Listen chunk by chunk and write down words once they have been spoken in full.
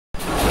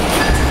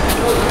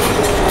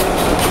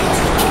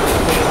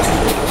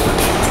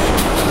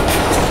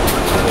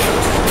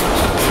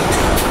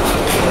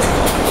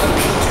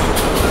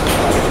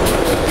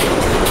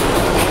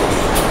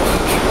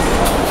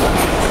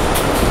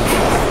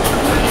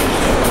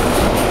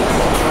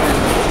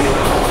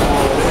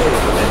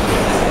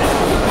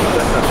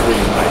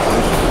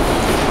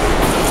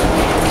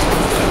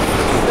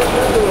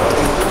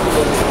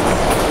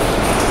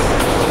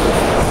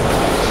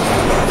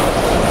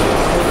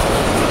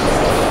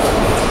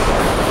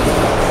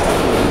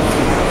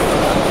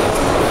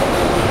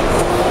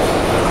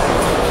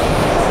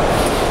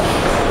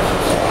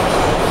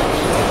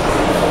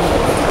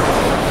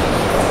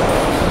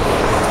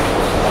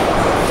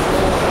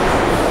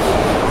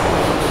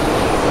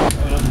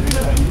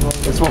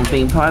one's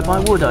being powered by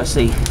wood, I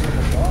see.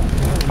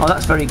 Oh,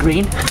 that's very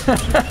green.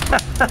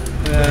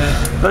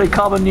 Very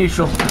carbon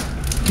neutral. It's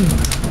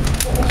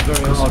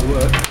very hard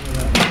work.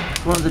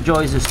 One of the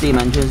joys of steam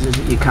engines is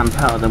that you can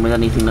power them with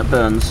anything that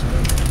burns.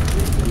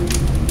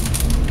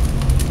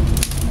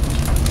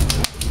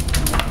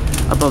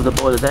 Above the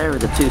boiler there are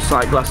the two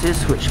side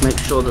glasses, which make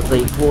sure that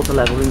the water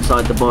level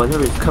inside the boiler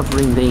is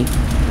covering the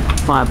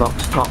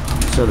firebox top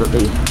so that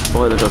the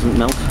boiler doesn't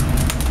melt.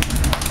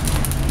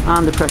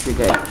 And the pressure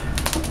gauge.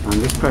 And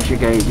this pressure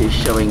gauge is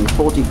showing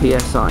 40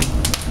 psi.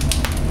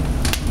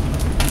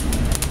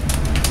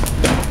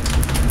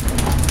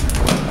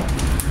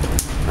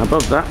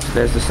 Above that,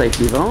 there's the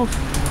safety valve.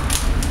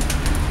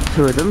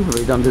 Two of them for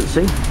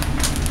redundancy.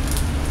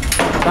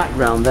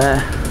 Background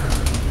there,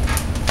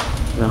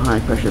 the high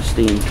pressure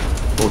steam,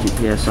 40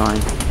 psi,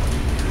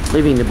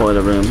 leaving the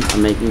boiler room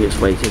and making its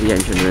way to the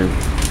engine room.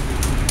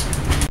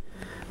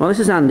 Well, this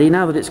is Andy.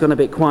 Now that it's gone a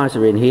bit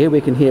quieter in here,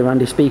 we can hear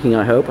Andy speaking,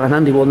 I hope, and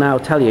Andy will now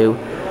tell you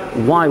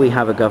why we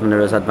have a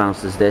governor as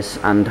advanced as this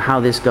and how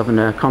this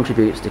governor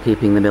contributes to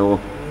keeping the mill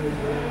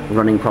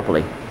running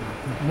properly.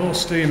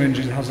 Most steam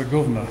engines has a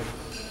governor,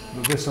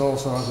 but this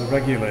also has a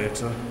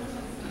regulator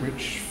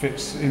which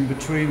fits in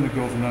between the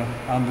governor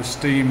and the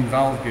steam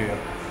valve gear.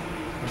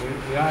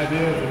 The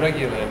idea of the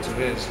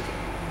regulator is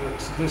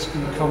that this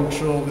can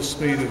control the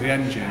speed of the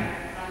engine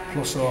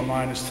plus or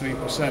minus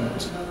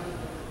 3%,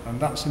 and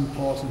that's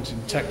important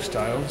in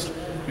textiles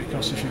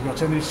because if you've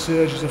got any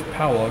surges of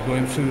power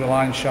going through the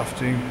line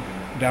shafting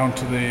down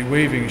to the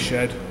weaving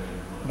shed,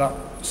 that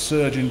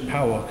surge in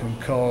power can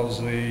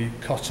cause the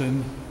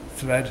cotton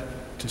thread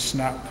to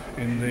snap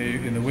in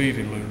the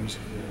weaving looms.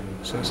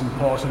 So it's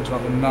important to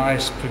have a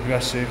nice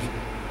progressive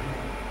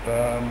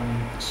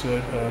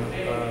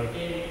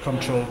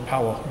controlled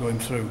power going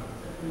through.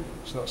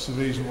 So that's the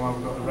reason why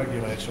we've got the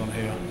regulator on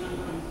here.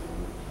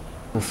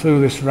 Through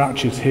this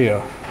ratchet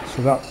here,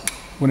 so that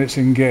when it's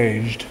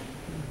engaged,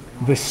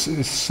 this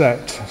is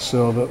set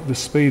so that the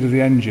speed of the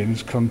engine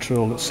is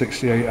controlled at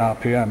 68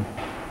 RPM.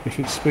 If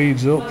it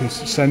speeds up,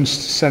 it's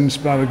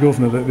sensed by the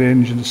governor that the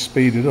engine is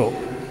speeded up,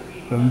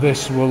 then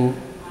this will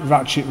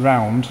ratchet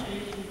round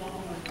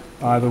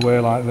either way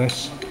like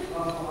this,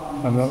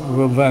 and that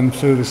will then,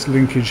 through this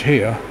linkage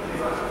here,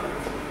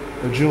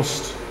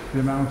 adjust the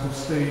amount of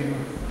steam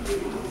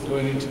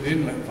going into the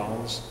inlet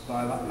valves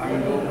by that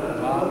angle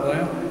bar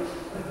there.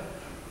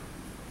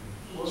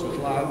 So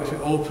if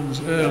it opens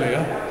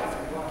earlier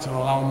to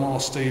allow more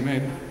steam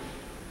in,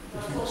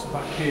 if it's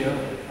back here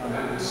and it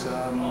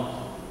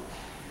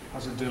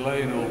has a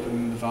delay in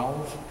opening the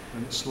valve,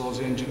 then it slows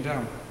the engine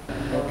down.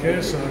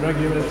 Okay, so the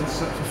regulator is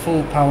set for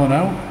full power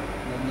now.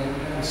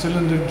 The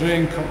cylinder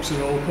drain cocks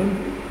are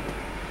open.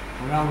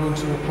 We're now going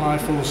to apply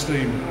full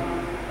steam.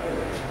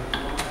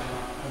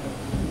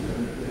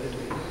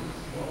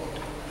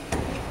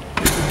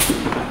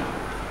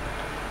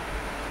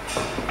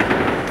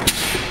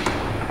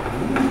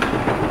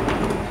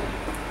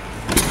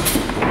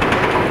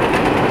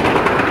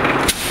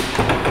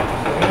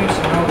 Okay,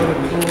 so now we're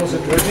going to close the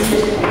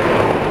dredging.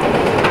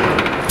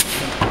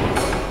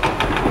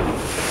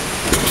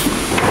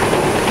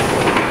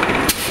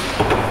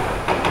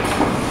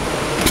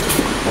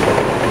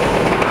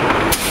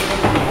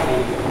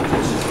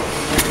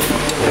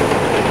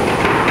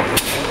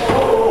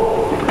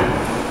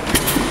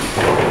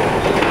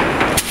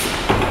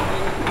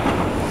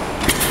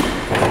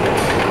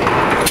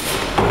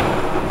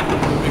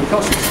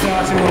 Because it's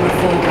starting on the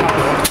full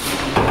power,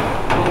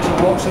 water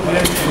walks at the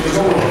engine is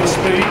up the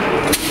speed.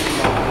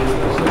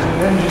 So as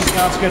the engine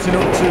starts getting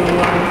up to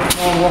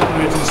normal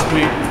operating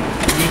speed,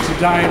 you need to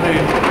dial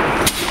in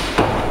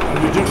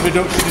a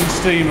reduction in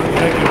steam at the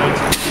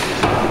regulator.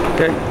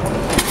 Okay.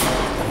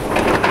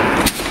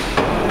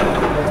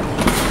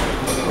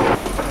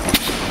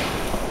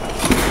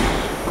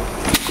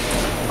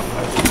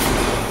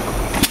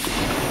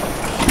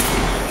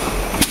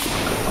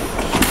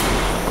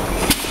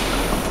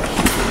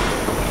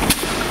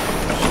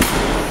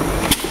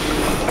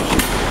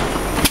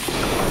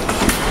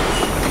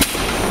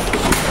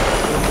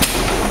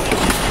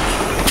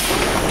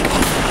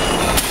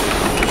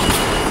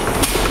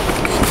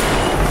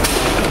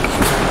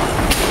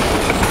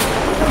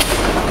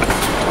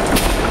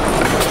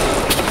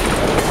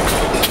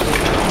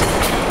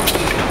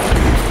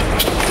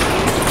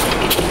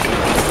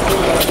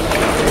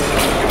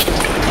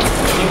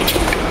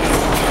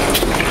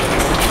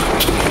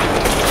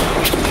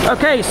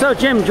 Okay, so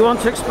Jim, do you want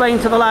to explain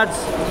to the lads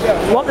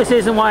what this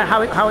is and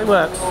how it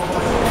works?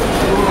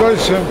 Very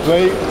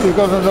simply, you've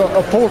got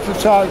a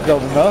porter-type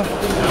governor,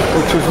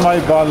 which is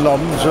made by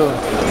Lums,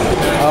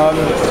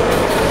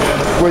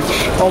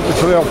 which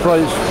obviously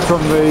operates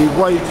from the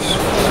weights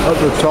at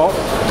the top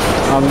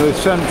and the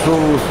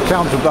central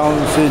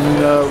counterbalancing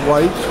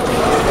weight.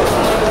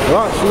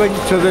 That's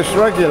linked to this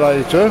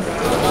regulator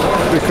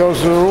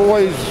because there are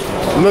always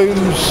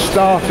looms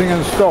starting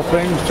and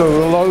stopping, so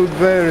the load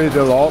varied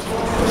a lot,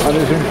 and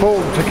it's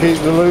important to keep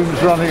the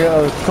looms running at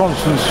a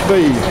constant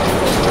speed.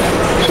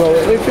 So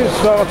if it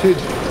started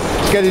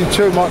getting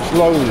too much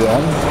load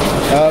on,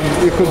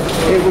 it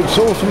would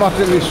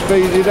automatically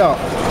speed it up.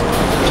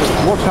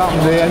 What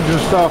happened, the engine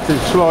started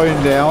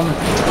slowing down.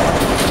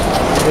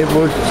 It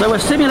would... So we're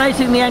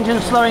simulating the engine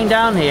slowing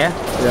down here.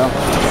 Yeah.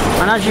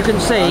 And as you can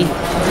see,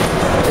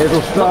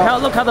 it'll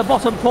start... look how the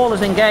bottom pawl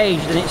is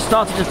engaged, and it's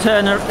started to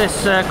turn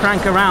this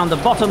crank around. The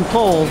bottom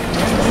pawl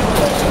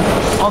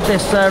of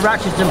this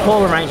ratchet and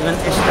pawl arrangement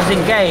is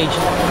engaged,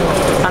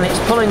 and it's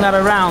pulling that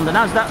around, and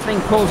as that thing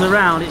pulls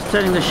around, it's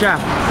turning the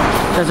shaft.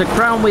 There's a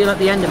crown wheel at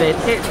the end of it.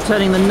 It's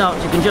turning the nut.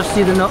 You can just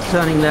see the nut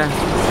turning there,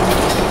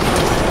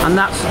 and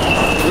that's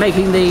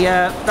making the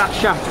that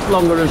shaft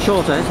longer and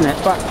shorter, isn't it?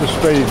 Back to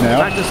speed now.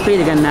 Back to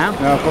speed again now.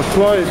 Now if I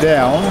slow it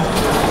down,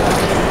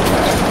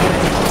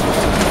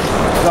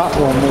 that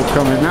one will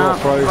come into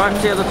operation.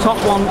 Right here, the top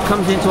one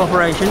comes into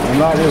operation.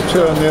 And that will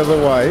turn the other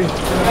way.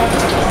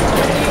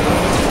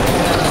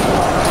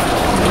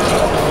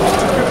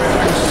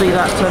 You'll see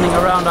that turning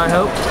around, I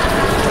hope.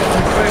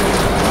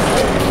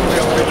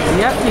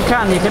 Yep, you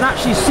can. You can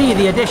actually see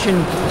the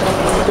addition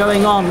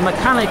going on.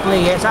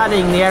 Mechanically, it's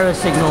adding the error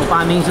signal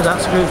by means of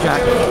that screw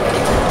jack.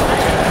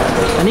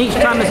 And each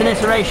time there's an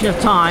iteration of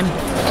time,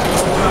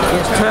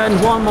 it's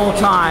turned one more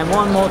time,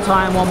 one more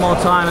time, one more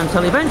time,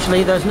 until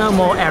eventually there's no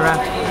more error.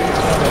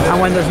 And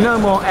when there's no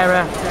more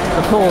error,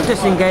 the pawl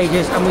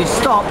disengages and we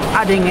stop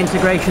adding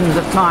integrations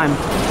of time.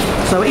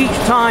 So each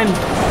time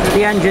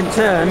the engine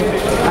turned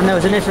and there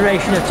was an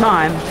iteration of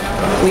time,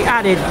 we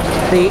added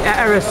the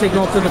error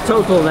signal to the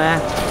total there,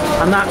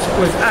 and that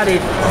was added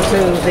to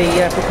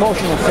the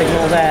proportional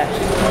signal there,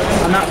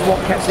 and that's what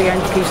keeps the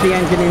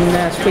engine in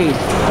speed.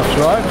 That's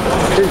right,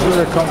 keeps it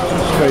at a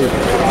constant speed.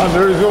 And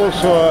there is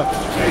also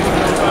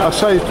a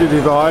safety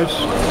device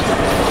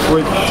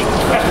which,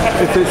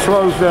 if it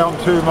slows down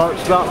too much,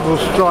 that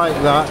will strike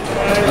that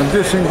and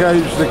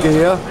disengage the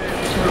gear,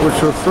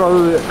 which will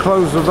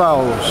close the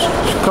valves,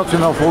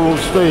 cutting off all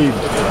the steam.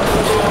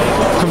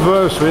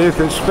 Conversely, if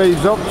it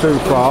speeds up too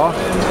far,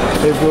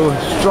 it will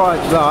strike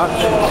that,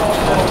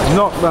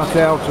 knock that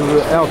out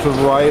of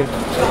the way,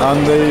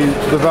 and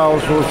the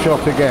valves will shut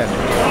again.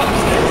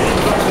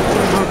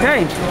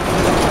 Okay.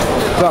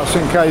 That's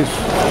in case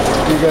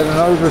you get an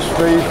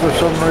overspeed for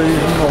some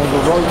reason, or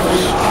the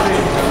ropes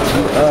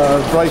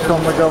break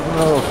on the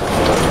governor.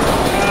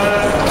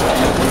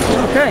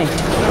 Okay.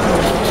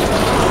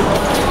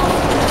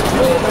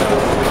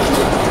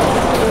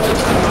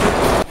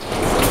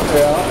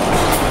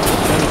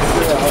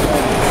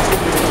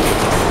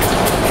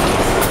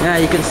 Yeah,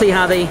 you can see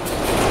how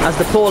as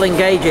the pawl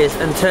engages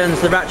and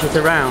turns the ratchet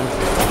around,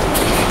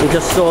 we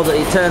just saw that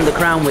he turned the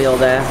crown wheel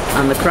there,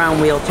 and the crown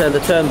wheel turned the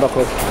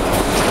turnbuckle,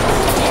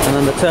 and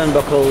then the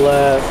turnbuckle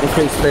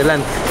increased the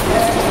length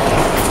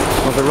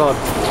of the rod.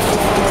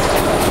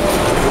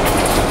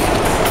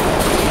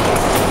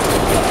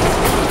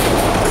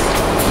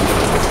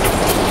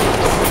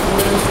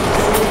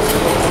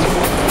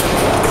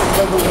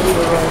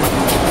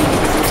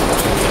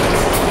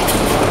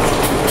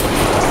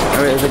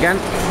 There it is again.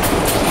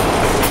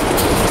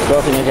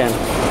 Starting again.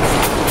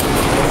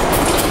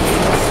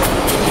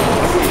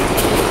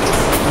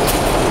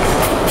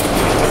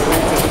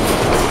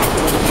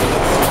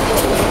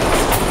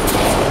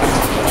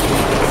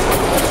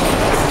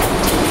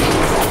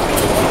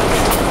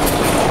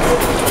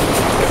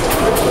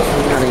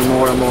 Adding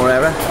more and more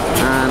error,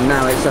 and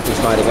now it's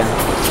satisfied again.